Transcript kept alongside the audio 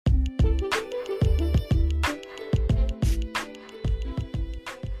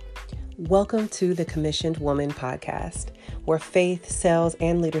Welcome to the Commissioned Woman podcast, where faith, sales,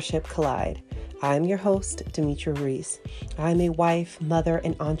 and leadership collide. I'm your host, Demetra Reese. I'm a wife, mother,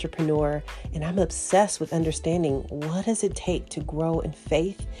 and entrepreneur, and I'm obsessed with understanding what does it take to grow in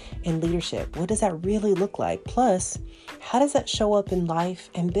faith and leadership? What does that really look like? Plus, how does that show up in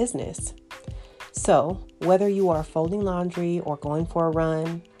life and business? So, whether you are folding laundry or going for a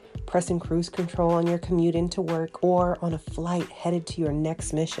run, pressing cruise control on your commute into work, or on a flight headed to your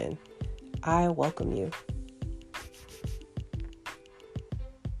next mission, I welcome you.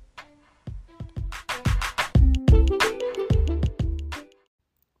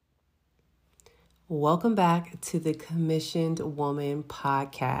 Welcome back to the Commissioned Woman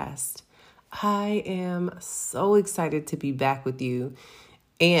podcast. I am so excited to be back with you,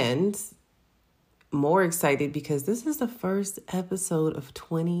 and more excited because this is the first episode of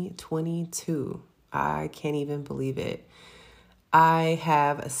 2022. I can't even believe it. I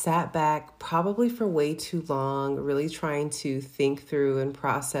have sat back probably for way too long, really trying to think through and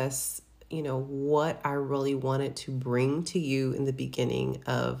process, what I really wanted to bring to you in the beginning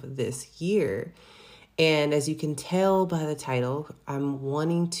of this year. And as you can tell by the title, I'm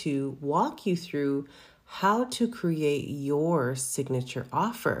wanting to walk you through how to create your signature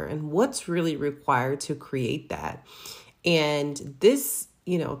offer and what's really required to create that. And this,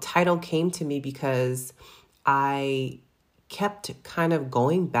 title came to me because I kept kind of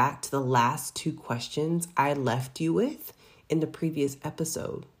going back to the last two questions I left you with in the previous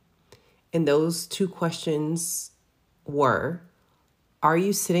episode. And those two questions were, are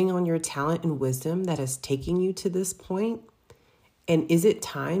you sitting on your talent and wisdom that has taken you to this point? And is it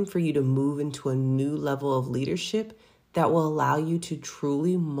time for you to move into a new level of leadership that will allow you to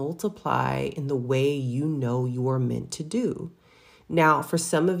truly multiply in the way you know you are meant to do? Now, for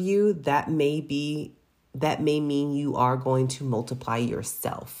some of you, that may mean you are going to multiply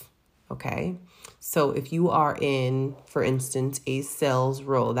yourself, okay? So if you are in, for instance, a sales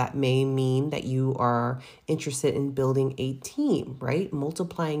role, that may mean that you are interested in building a team, right?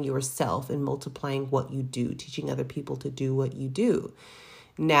 Multiplying yourself and multiplying what you do, teaching other people to do what you do.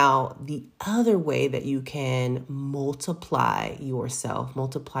 Now, the other way that you can multiply yourself,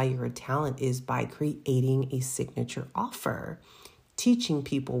 multiply your talent, is by creating a signature offer. Teaching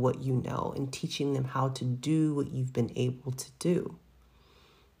people what you know and teaching them how to do what you've been able to do.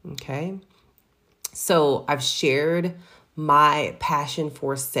 Okay. So I've shared my passion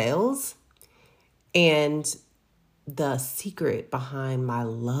for sales, and the secret behind my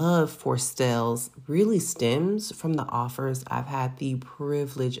love for sales really stems from the offers I've had the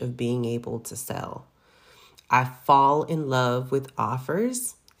privilege of being able to sell. I fall in love with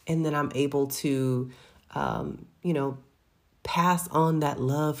offers, and then I'm able to, pass on that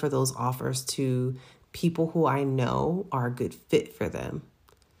love for those offers to people who I know are a good fit for them.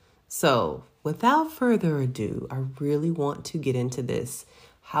 So without further ado, I really want to get into this,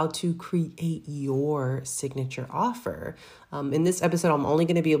 how to create your signature offer. In this episode, I'm only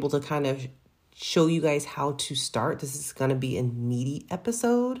going to be able to kind of show you guys how to start. This is going to be a meaty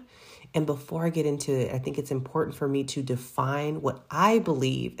episode. And before I get into it, I think it's important for me to define what I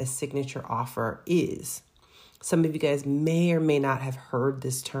believe a signature offer is. Some of you guys may or may not have heard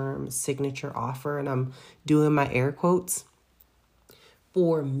this term, signature offer, and I'm doing my air quotes.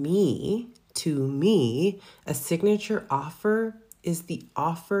 To me, a signature offer is the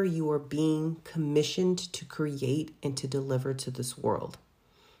offer you are being commissioned to create and to deliver to this world.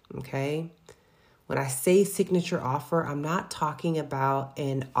 Okay? When I say signature offer, I'm not talking about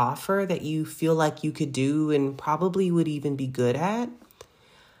an offer that you feel like you could do and probably would even be good at.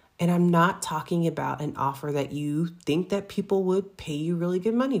 And I'm not talking about an offer that you think that people would pay you really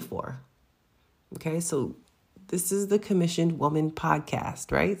good money for. Okay, so this is the Commissioned Woman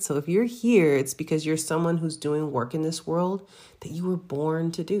podcast, right? So if you're here, it's because you're someone who's doing work in this world that you were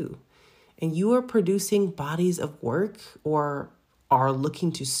born to do. And you are producing bodies of work or are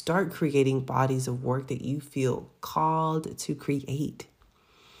looking to start creating bodies of work that you feel called to create.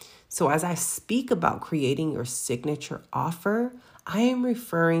 So as I speak about creating your signature offer, I am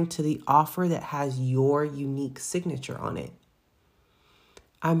referring to the offer that has your unique signature on it.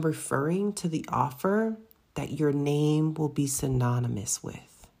 I'm referring to the offer that your name will be synonymous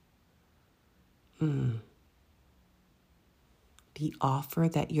with. The offer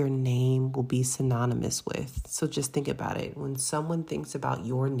that your name will be synonymous with. So just think about it. When someone thinks about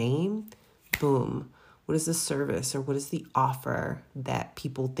your name, boom, what is the service or what is the offer that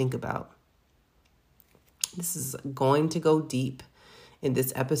people think about? This is going to go deep. In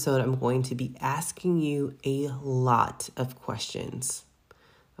this episode, I'm going to be asking you a lot of questions.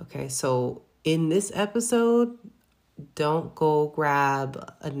 Okay, so in this episode, don't go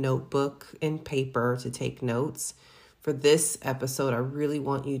grab a notebook and paper to take notes. For this episode, I really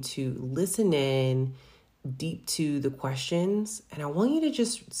want you to listen in deep to the questions, and I want you to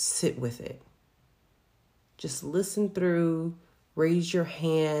just sit with it. Just listen through, raise your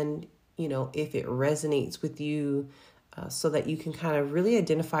hand, if it resonates with you, so that you can kind of really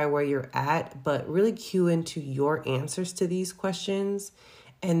identify where you're at, but really cue into your answers to these questions.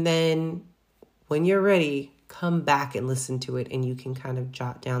 And then when you're ready, come back and listen to it, and you can kind of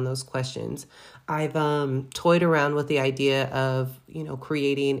jot down those questions. I've toyed around with the idea of,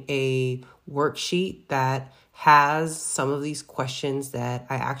 creating a worksheet that has some of these questions that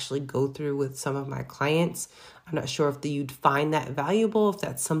I actually go through with some of my clients. I'm not sure if you'd find that valuable, if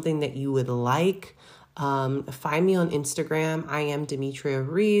that's something that you would like. Find me on Instagram. I am Demetria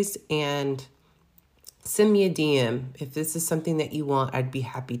Rees, and send me a DM. If this is something that you want, I'd be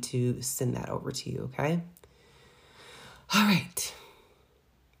happy to send that over to you, okay? All right,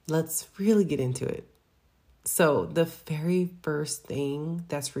 let's really get into it. So the very first thing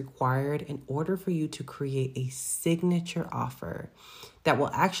that's required in order for you to create a signature offer that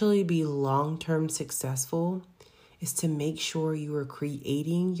will actually be long-term successful is to make sure you are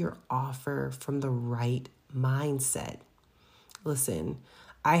creating your offer from the right mindset. Listen,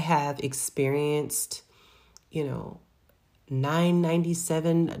 I have experienced,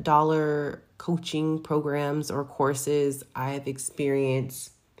 $997 coaching programs or courses. I have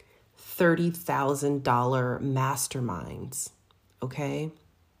experienced $30,000 masterminds, okay?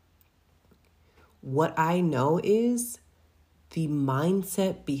 What I know is the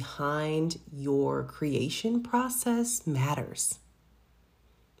mindset behind your creation process matters,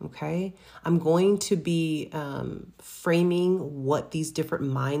 okay? I'm going to be framing what these different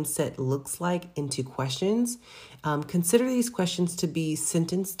mindset looks like into questions. Consider these questions to be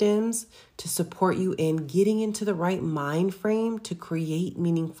sentence stems to support you in getting into the right mind frame to create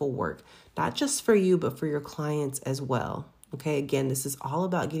meaningful work, not just for you, but for your clients as well. Okay, again, this is all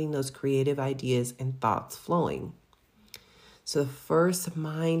about getting those creative ideas and thoughts flowing. So the first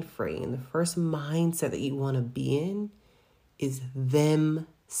mind frame, the first mindset that you want to be in is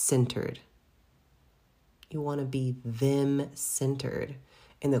them-centered. You want to be them-centered.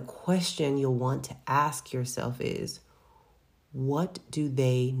 And the question you'll want to ask yourself is, what do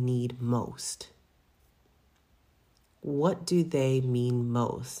they need most? What do they mean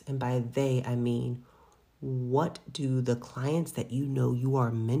most? And by they, I mean, what do the clients that you know you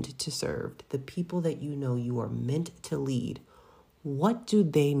are meant to serve, the people that you know you are meant to lead, what do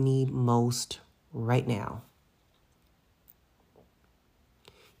they need most right now?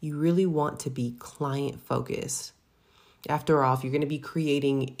 You really want to be client focused. After all, if you're going to be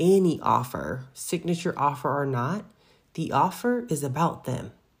creating any offer, signature offer or not, the offer is about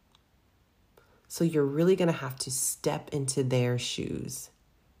them. So you're really going to have to step into their shoes.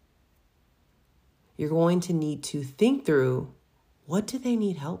 You're going to need to think through, what do they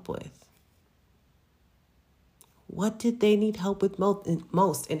need help with? What did they need help with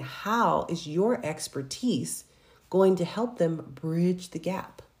most? And how is your expertise going to help them bridge the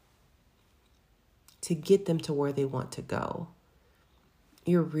gap to get them to where they want to go?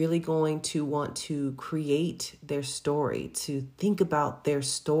 You're really going to want to create their story, to think about their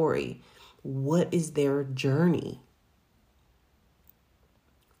story. What is their journey?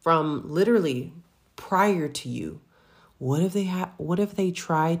 From literally prior to you, what have they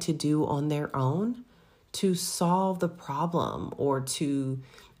tried to do on their own to solve the problem or to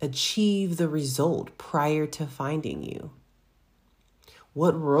achieve the result prior to finding you?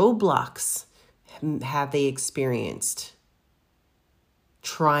 What roadblocks have they experienced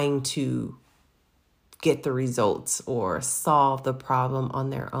trying to get the results or solve the problem on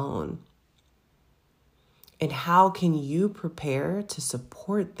their own? And how can you prepare to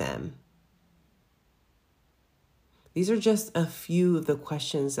support them? These are just a few of the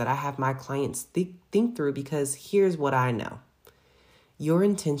questions that I have my clients think through, because here's what I know. Your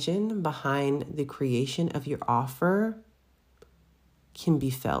intention behind the creation of your offer can be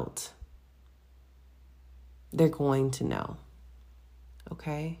felt. They're going to know.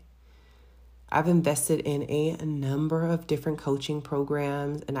 Okay? I've invested in a number of different coaching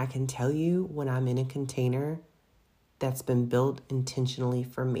programs, and I can tell you when I'm in a container that's been built intentionally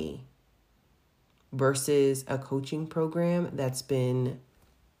for me versus a coaching program that's been,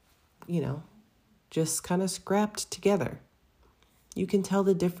 just kind of scrapped together. You can tell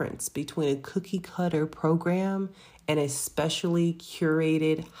the difference between a cookie cutter program and a specially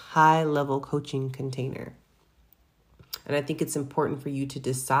curated high-level coaching container. And I think it's important for you to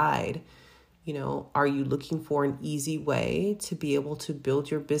decide, are you looking for an easy way to be able to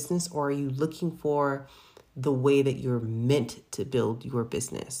build your business, or are you looking for the way that you're meant to build your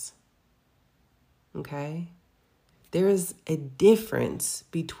business. Okay? There is a difference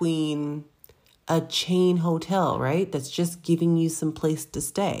between a chain hotel, right? That's just giving you some place to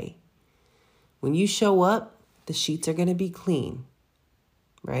stay. When you show up, the sheets are going to be clean,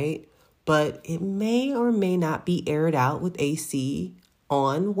 right? But it may or may not be aired out with AC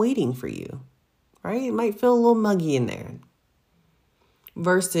on waiting for you, right? It might feel a little muggy in there.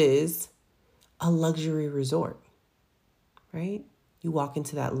 Versus a luxury resort, right? You walk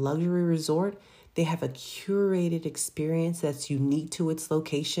into that luxury resort, they have a curated experience that's unique to its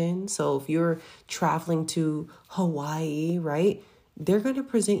location. So if you're traveling to Hawaii, right, they're going to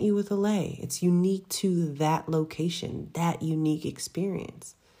present you with a lei. It's unique to that location, that unique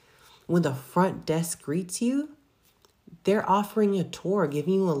experience. When the front desk greets you, they're offering a tour,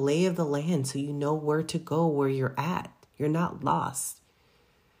 giving you a lay of the land so you know where to go, where you're at. You're not lost.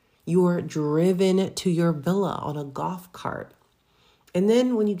 You're driven to your villa on a golf cart. And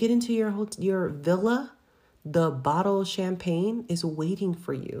then when you get into your villa, the bottle of champagne is waiting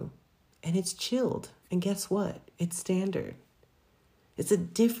for you. And it's chilled. And guess what? It's standard. It's a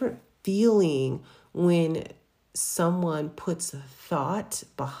different feeling when someone puts thought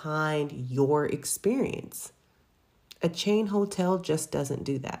behind your experience. A chain hotel just doesn't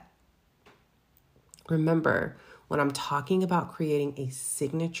do that. Remember, when I'm talking about creating a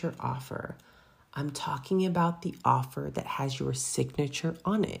signature offer, I'm talking about the offer that has your signature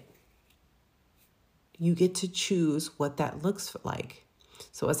on it. You get to choose what that looks like.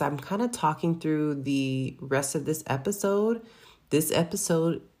 So as I'm kind of talking through the rest of this episode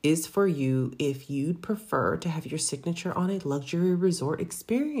is for you if you'd prefer to have your signature on a luxury resort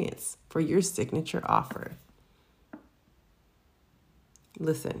experience for your signature offer.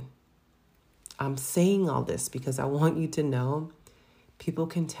 Listen, I'm saying all this because I want you to know people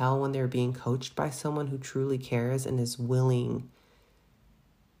can tell when they're being coached by someone who truly cares and is willing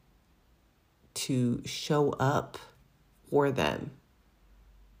to show up for them.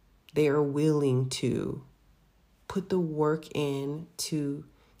 They are willing to put the work in to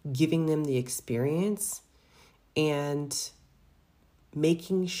giving them the experience and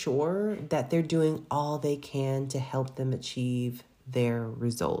making sure that they're doing all they can to help them achieve their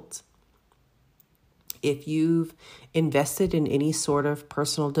results. If you've invested in any sort of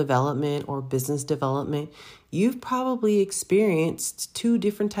personal development or business development, you've probably experienced two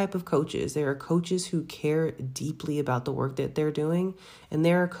different types of coaches. There are coaches who care deeply about the work that they're doing, and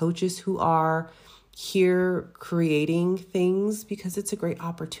there are coaches who are here creating things because it's a great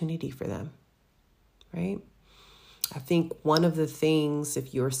opportunity for them, right? I think one of the things,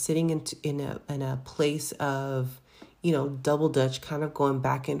 if you're sitting in a place of, double dutch, kind of going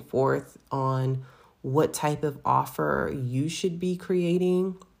back and forth on what type of offer you should be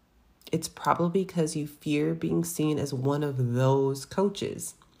creating, it's probably because you fear being seen as one of those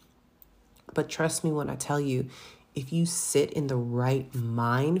coaches. But trust me when I tell you, if you sit in the right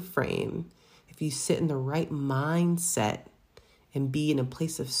mind frame, if you sit in the right mindset and be in a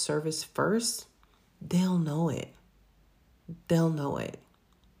place of service first, they'll know it. They'll know it.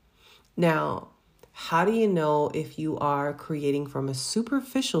 Now, how do you know if you are creating from a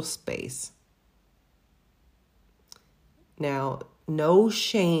superficial space? Now, no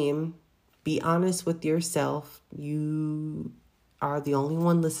shame. Be honest with yourself. You are the only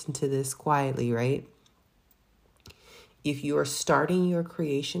one listening to this quietly, right? If you are starting your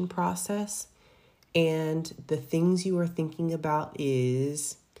creation process and the things you are thinking about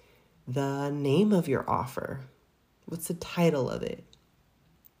is the name of your offer, what's the title of it?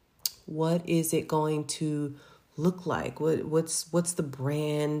 What is it going to look like? What's the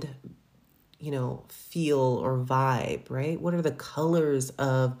brand, feel or vibe, right? What are the colors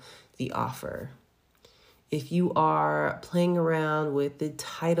of the offer? If you are playing around with the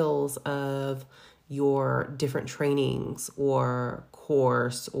titles of your different trainings or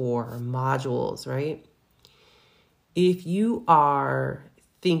course or modules, right? If you are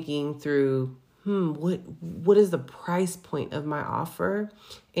thinking through, what is the price point of my offer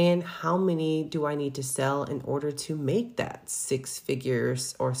and how many do I need to sell in order to make that 6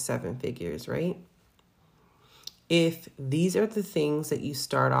 figures or 7 figures, right? If these are the things that you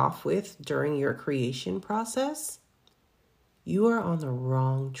start off with during your creation process, you are on the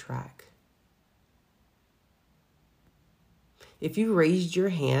wrong track. If you raised your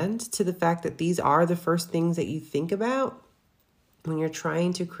hand to the fact that these are the first things that you think about when you're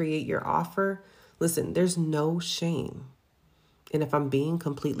trying to create your offer, listen, there's no shame. And if I'm being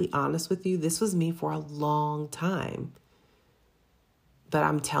completely honest with you, this was me for a long time. But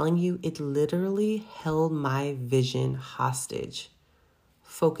I'm telling you, it literally held my vision hostage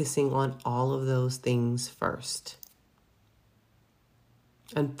focusing on all of those things first.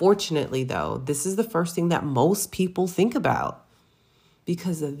 Unfortunately, though, this is the first thing that most people think about,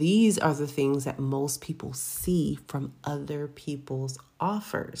 because these are the things that most people see from other people's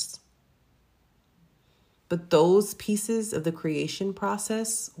offers. But those pieces of the creation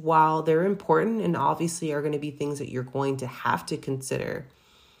process, while they're important and obviously are going to be things that you're going to have to consider,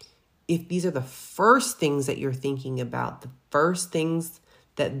 if these are the first things that you're thinking about, the first things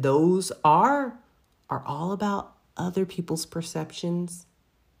that those are all about other people's perceptions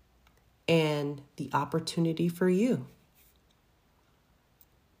and the opportunity for you.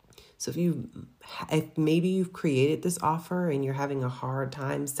 So if maybe you've created this offer and you're having a hard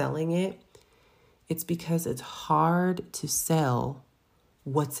time selling it, it's because it's hard to sell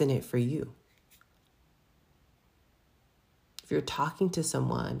what's in it for you. If you're talking to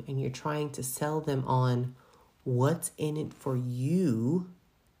someone and you're trying to sell them on what's in it for you,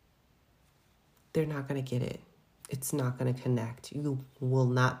 they're not going to get it. It's not going to connect. You will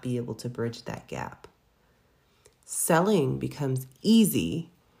not be able to bridge that gap. Selling becomes easy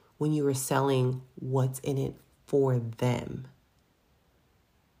when you are selling what's in it for them.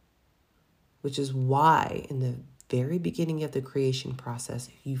 Which is why in the very beginning of the creation process,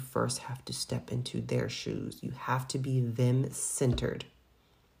 you first have to step into their shoes. You have to be them-centered.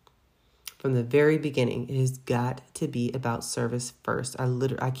 From the very beginning, it has got to be about service first.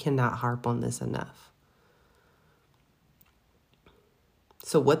 I cannot harp on this enough.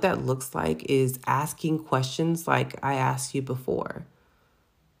 So what that looks like is asking questions like I asked you before,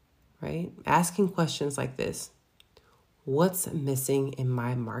 right? Asking questions like this. What's missing in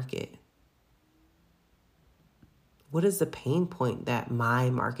my market? What is the pain point that my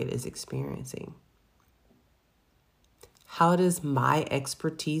market is experiencing? How does my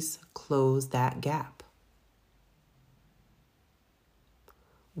expertise close that gap?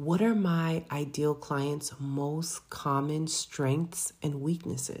 What are my ideal clients' most common strengths and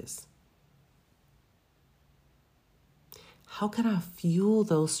weaknesses? How can I fuel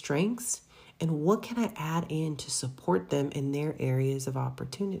those strengths? And what can I add in to support them in their areas of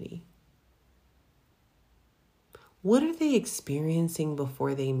opportunity? What are they experiencing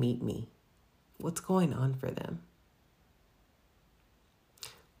before they meet me? What's going on for them?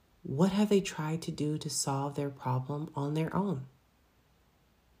 What have they tried to do to solve their problem on their own?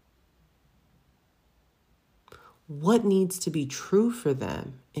 What needs to be true for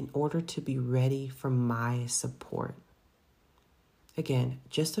them in order to be ready for my support? Again,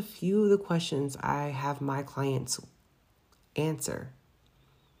 just a few of the questions I have my clients answer,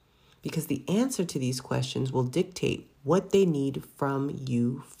 because the answer to these questions will dictate what they need from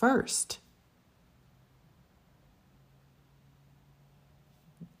you first.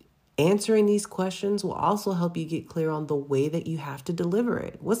 Answering these questions will also help you get clear on the way that you have to deliver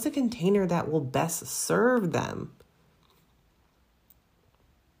it. What's the container that will best serve them?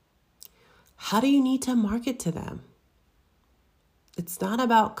 How do you need to market to them? It's not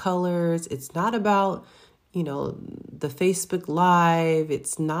about colors. It's not about, the Facebook Live.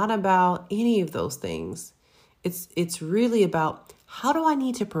 It's not about any of those things. It's really about how do I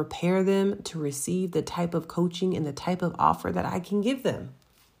need to prepare them to receive the type of coaching and the type of offer that I can give them?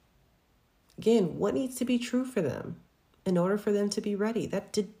 Again, what needs to be true for them in order for them to be ready?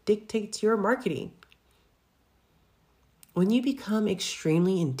 That dictates your marketing. When you become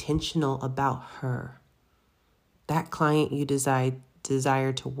extremely intentional about her, that client you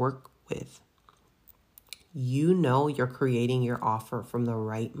desire to work with, you know you're creating your offer from the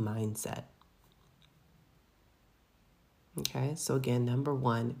right mindset. Okay, so again, number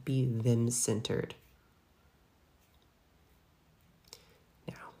one, be them-centered.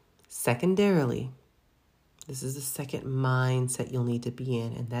 Now, secondarily, this is the second mindset you'll need to be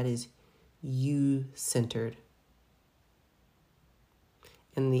in, and that is you-centered.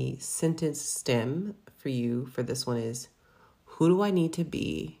 And the sentence stem for you for this one is, who do I need to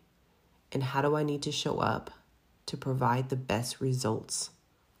be and how do I need to show up to provide the best results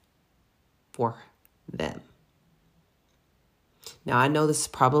for them? Now, I know this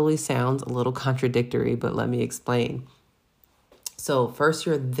probably sounds a little contradictory, but let me explain. So first,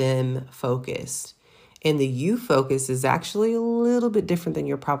 you're them focused, and the you focus is actually a little bit different than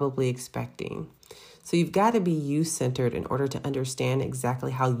you're probably expecting. So you've got to be you-centered in order to understand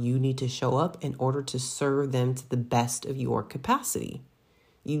exactly how you need to show up in order to serve them to the best of your capacity.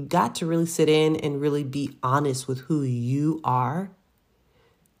 You've got to really sit in and really be honest with who you are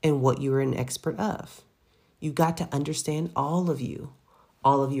and what you're an expert of. You've got to understand all of you,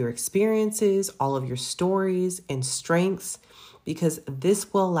 all of your experiences, all of your stories and strengths, because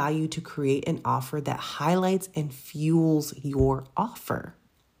this will allow you to create an offer that highlights and fuels your offer.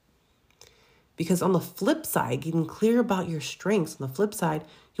 Because on the flip side, getting clear about your strengths, on the flip side,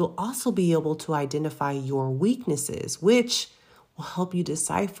 you'll also be able to identify your weaknesses, which will help you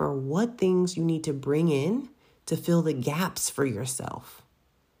decipher what things you need to bring in to fill the gaps for yourself.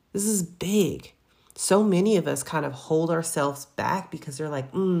 This is big. So many of us kind of hold ourselves back because they're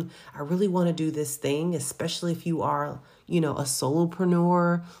like, I really want to do this thing, especially if you are, a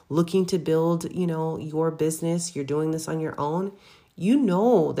solopreneur looking to build, your business. You're doing this on your own. You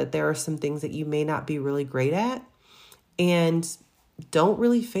know that there are some things that you may not be really great at and don't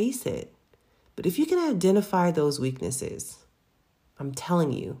really face it. But if you can identify those weaknesses, I'm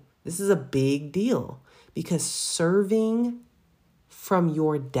telling you, this is a big deal because serving from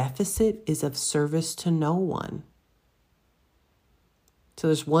your deficit is of service to no one. So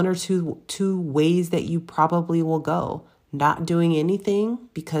there's one or two ways that you probably will go. Not doing anything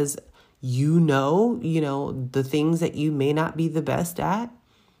because you know, the things that you may not be the best at,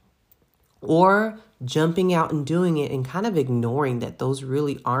 or jumping out and doing it and kind of ignoring that those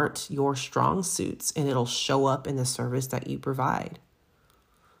really aren't your strong suits and it'll show up in the service that you provide.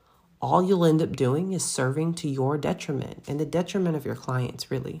 All you'll end up doing is serving to your detriment and the detriment of your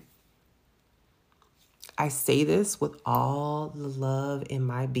clients, really. I say this with all the love in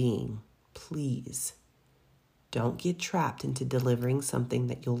my being. Please don't get trapped into delivering something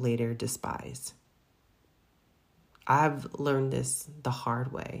that you'll later despise. I've learned this the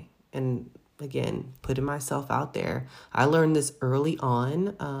hard way. And again, putting myself out there. I learned this early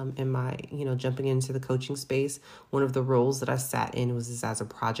on in my, jumping into the coaching space. One of the roles that I sat in was as a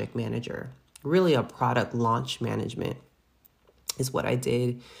project manager. Really a product launch management is what I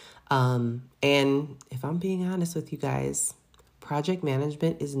did. And if I'm being honest with you guys, project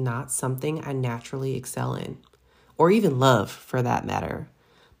management is not something I naturally excel in, or even love for that matter.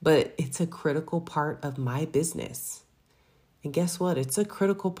 But it's a critical part of my business. And guess what? It's a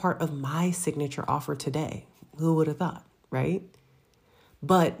critical part of my signature offer today. Who would have thought, right?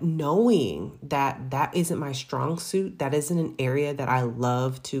 But knowing that that isn't my strong suit, that isn't an area that I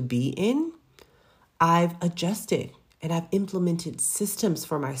love to be in, I've adjusted and I've implemented systems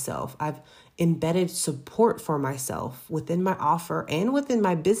for myself. I've embedded support for myself within my offer and within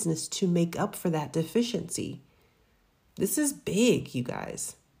my business to make up for that deficiency. This is big, you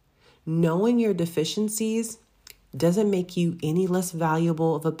guys. Knowing your deficiencies doesn't make you any less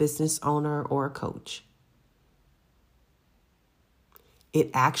valuable of a business owner or a coach. It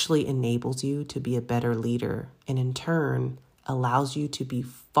actually enables you to be a better leader and in turn allows you to be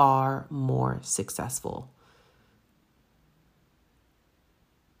far more successful.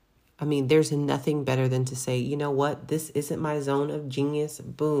 I mean, there's nothing better than to say, you know what, this isn't my zone of genius.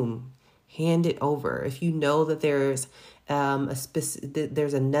 Boom, hand it over. If you know that there's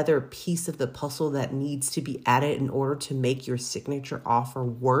there's another piece of the puzzle that needs to be added in order to make your signature offer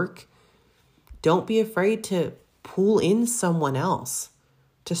work, don't be afraid to pull in someone else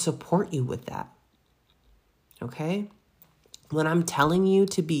to support you with that. Okay? When I'm telling you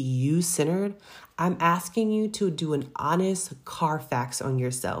to be you-centered, I'm asking you to do an honest Carfax on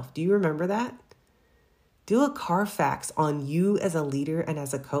yourself. Do you remember that? Do a Carfax on you as a leader and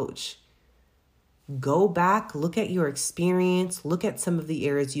as a coach. Go back, look at your experience, look at some of the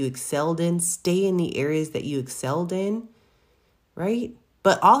areas you excelled in, stay in the areas that you excelled in, right?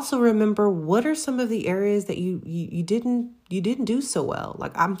 But also remember, what are some of the areas that you didn't do so well?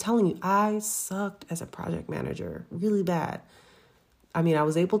 Like I'm telling you, I sucked as a project manager really bad. I mean, I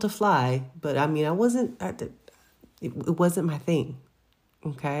was able to fly, but I mean, it wasn't my thing.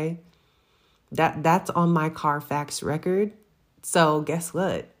 Okay. That's on my Carfax record. So guess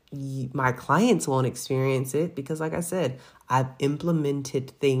what? My clients won't experience it because, like I said, I've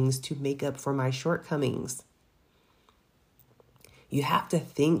implemented things to make up for my shortcomings. You have to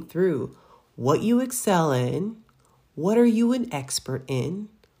think through what you excel in, what are you an expert in,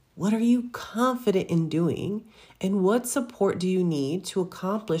 what are you confident in doing, and what support do you need to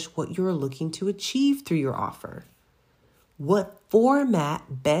accomplish what you're looking to achieve through your offer? What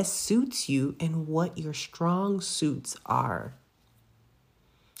format best suits you and what your strong suits are.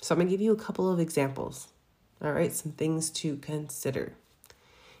 So I'm going to give you a couple of examples. All right, some things to consider.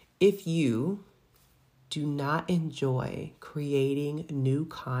 If you do not enjoy creating new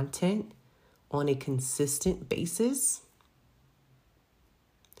content on a consistent basis,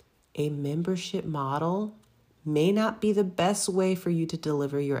 a membership model may not be the best way for you to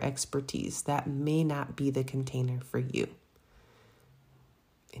deliver your expertise. That may not be the container for you.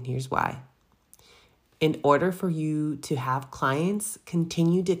 And here's why. In order for you to have clients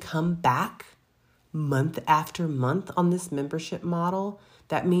continue to come back month after month on this membership model,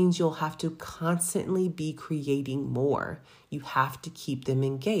 that means you'll have to constantly be creating more. You have to keep them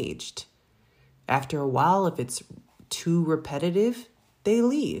engaged. After a while, if it's too repetitive, they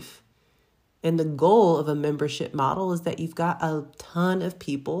leave. And the goal of a membership model is that you've got a ton of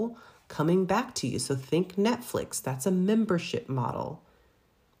people coming back to you. So think Netflix, that's a membership model.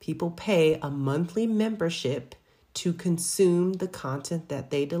 People pay a monthly membership to consume the content that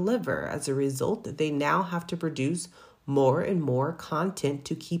they deliver. As a result, they now have to produce more and more content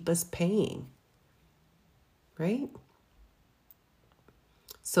to keep us paying, right?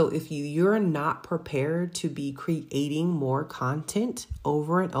 So if you're not prepared to be creating more content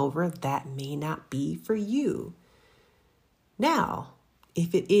over and over, that may not be for you. Now,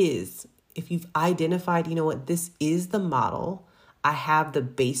 if it is, if you've identified, you know what, this is the model, I have the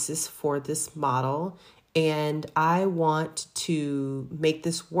basis for this model, and I want to make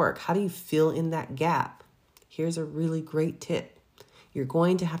this work. How do you fill in that gap? Here's a really great tip. You're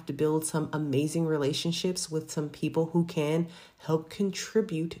going to have to build some amazing relationships with some people who can help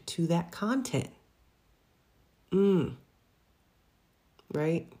contribute to that content.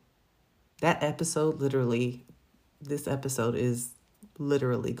 Right? This episode is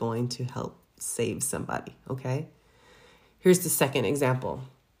literally going to help save somebody, okay? Here's the second example.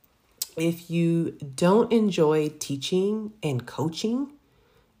 If you don't enjoy teaching and coaching,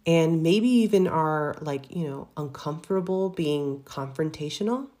 and maybe even are uncomfortable being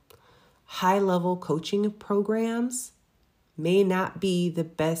confrontational, high-level coaching programs may not be the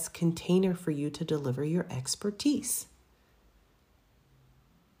best container for you to deliver your expertise.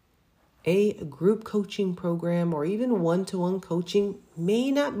 A group coaching program or even one-to-one coaching may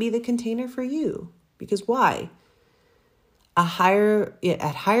not be the container for you. Because why? At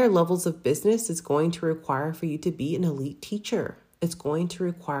higher levels of business, it's going to require for you to be an elite teacher. It's going to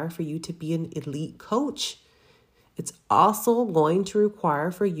require for you to be an elite coach. It's also going to require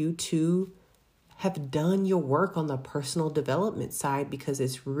for you to have done your work on the personal development side, because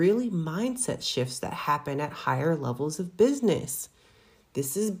it's really mindset shifts that happen at higher levels of business.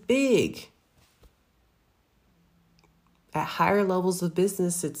 This is big. At higher levels of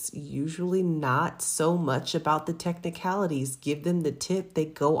business, it's usually not so much about the technicalities. Give them the tip, they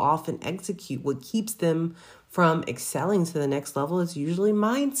go off and execute. What keeps them from excelling to the next level is usually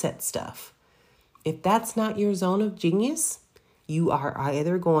mindset stuff. If that's not your zone of genius, you are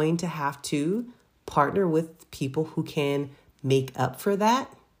either going to have to partner with people who can make up for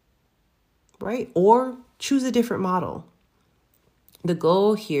that, right? Or choose a different model. The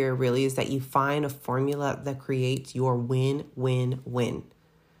goal here really is that you find a formula that creates your win-win-win.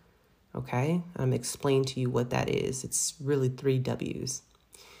 Okay? I'm explaining to you what that is. It's really 3 W's.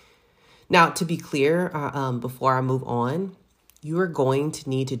 Now, to be clear, before I move on, you are going to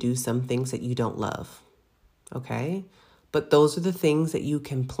need to do some things that you don't love. Okay? But those are the things that you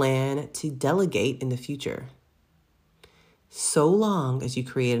can plan to delegate in the future, so long as you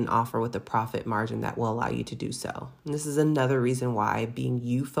create an offer with a profit margin that will allow you to do so. And this is another reason why being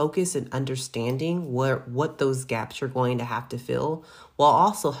you focused and understanding what those gaps you're going to have to fill will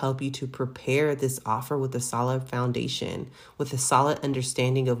also help you to prepare this offer with a solid foundation, with a solid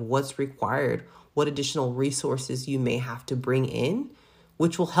understanding of what's required, what additional resources you may have to bring in,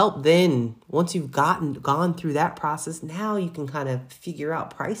 which will help then, once you've gone through that process, now you can kind of figure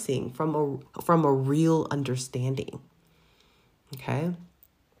out pricing from a real understanding. Okay?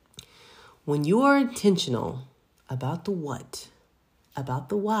 When you are intentional about the what, about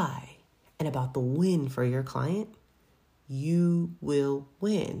the why, and about the win for your client, you will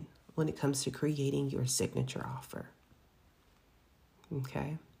win when it comes to creating your signature offer.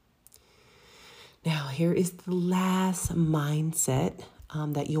 Okay? Now, here is the last mindset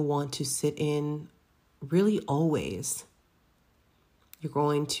that you'll want to sit in really always. You're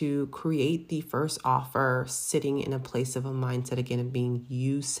going to create the first offer sitting in a place of a mindset, again, of being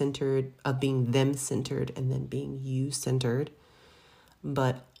you-centered, of being them-centered, and then being you-centered.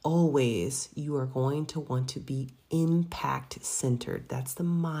 But always, you are going to want to be impact-centered. That's the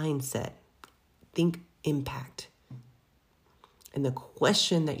mindset. Think impact. And the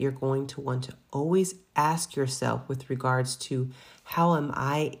question that you're going to want to always ask yourself with regards to how am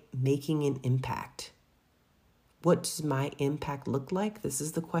I making an impact? What does my impact look like? This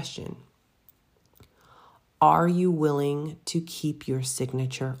is the question. Are you willing to keep your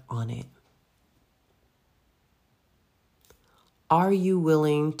signature on it? Are you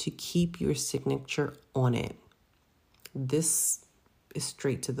willing to keep your signature on it? This is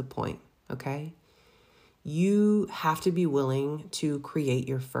straight to the point, okay? You have to be willing to create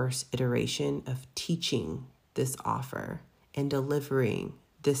your first iteration of teaching this offer and delivering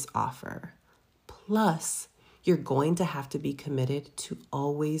this offer. Plus, you're going to have to be committed to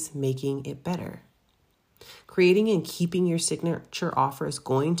always making it better. Creating and keeping your signature offer is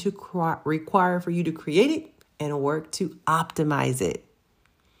going to require for you to create it and work to optimize it.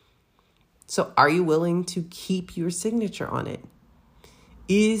 So are you willing to keep your signature on it?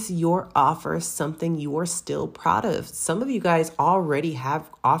 Is your offer something you are still proud of? Some of you guys already have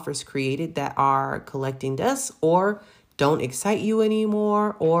offers created that are collecting dust or don't excite you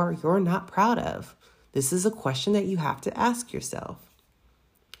anymore, or you're not proud of. This is a question that you have to ask yourself.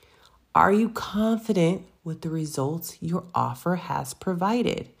 Are you confident with the results your offer has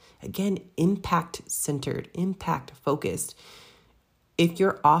provided? Again, impact-centered, impact-focused. If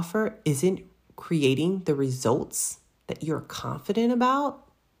your offer isn't creating the results that you're confident about,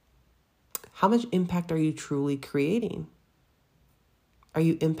 how much impact are you truly creating? Are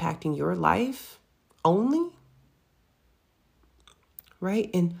you impacting your life only? Right?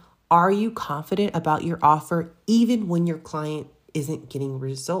 And are you confident about your offer even when your client isn't getting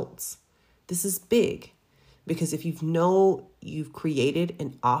results? This is big, because if you've created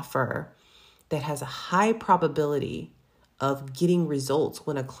an offer that has a high probability of getting results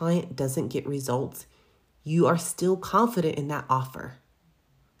when a client doesn't get results, you are still confident in that offer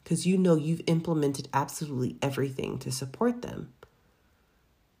because you know you've implemented absolutely everything to support them,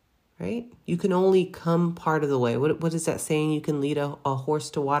 right? You can only come part of the way. What is that saying? You can lead a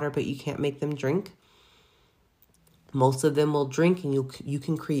horse to water, but you can't make them drink. Most of them will drink, and you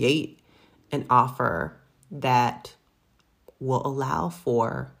can create an offer that will allow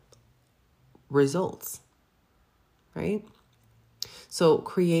for results, right? So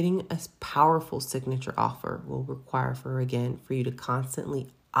creating a powerful signature offer will require for you to constantly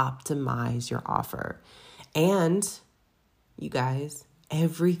optimize your offer. And you guys,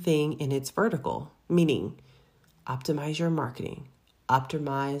 everything in its vertical, meaning optimize your marketing,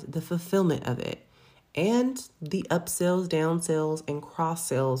 optimize the fulfillment of it, and the upsells, downsells, and cross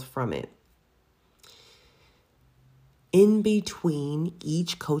sells from it. In between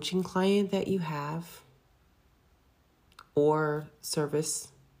each coaching client that you have or service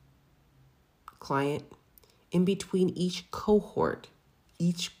client, in between each cohort,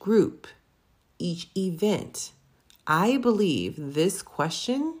 each group, each event, I believe this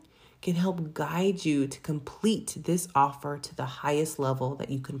question can help guide you to complete this offer to the highest level that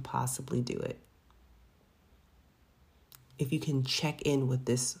you can possibly do it. If you can check in with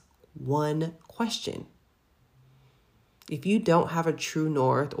this one question. If you don't have a true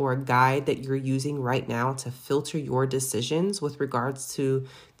north or a guide that you're using right now to filter your decisions with regards to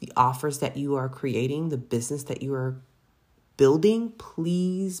the offers that you are creating, the business that you are building,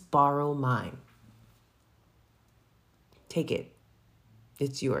 please borrow mine. Take it.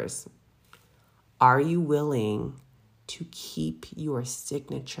 It's yours. Are you willing to keep your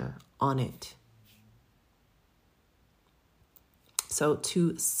signature on it? So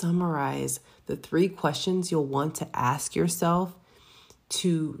to summarize, the 3 questions you'll want to ask yourself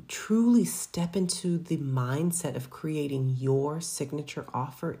to truly step into the mindset of creating your signature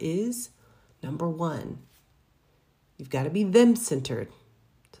offer is, number 1, you've got to be them-centered.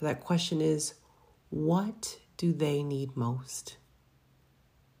 So that question is, what do they need most?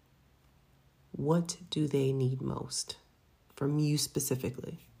 What do they need most from you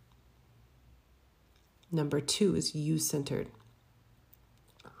specifically? Number 2 is you-centered.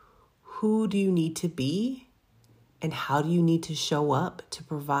 Who do you need to be, and how do you need to show up to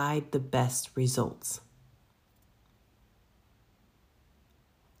provide the best results?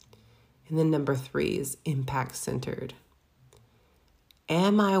 And then number 3 is impact-centered.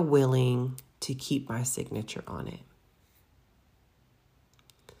 Am I willing to keep my signature on it?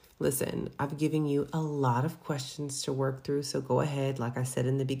 Listen, I've given you a lot of questions to work through, so go ahead, like I said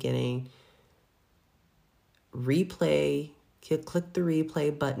in the beginning, click the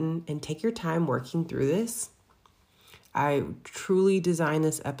replay button and take your time working through this. I truly designed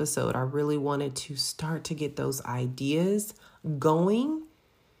this episode. I really wanted to start to get those ideas going.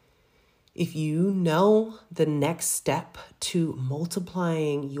 If you know the next step to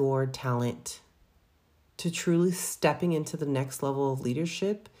multiplying your talent, to truly stepping into the next level of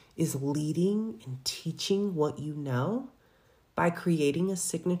leadership, is leading and teaching what you know by creating a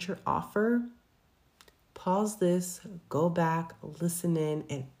signature offer, pause this, go back, listen in,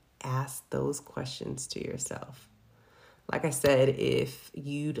 and ask those questions to yourself. Like I said, if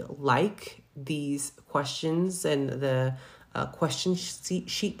you'd like these questions and the question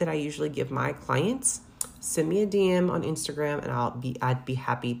sheet that I usually give my clients, send me a DM on Instagram and I'd be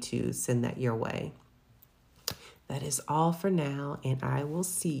happy to send that your way. That is all for now, and I will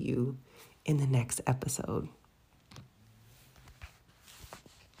see you in the next episode.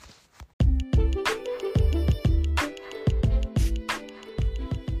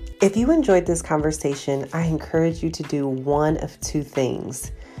 If you enjoyed this conversation, I encourage you to do one of two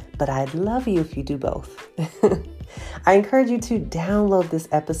things, but I'd love you if you do both. I encourage you to download this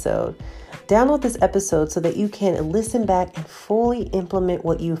episode. Download this episode so that you can listen back and fully implement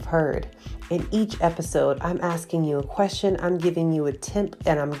what you've heard. In each episode, I'm asking you a question, I'm giving you a tip,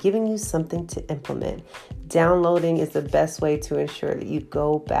 and I'm giving you something to implement. Downloading is the best way to ensure that you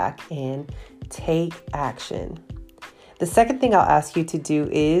go back and take action. The second thing I'll ask you to do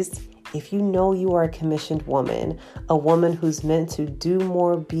is, if you know you are a commissioned woman, a woman who's meant to do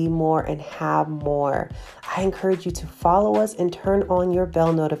more, be more, and have more, I encourage you to follow us and turn on your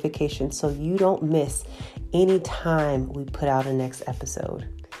bell notification so you don't miss any time we put out a next episode.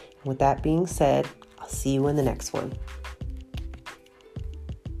 And with that being said, I'll see you in the next one.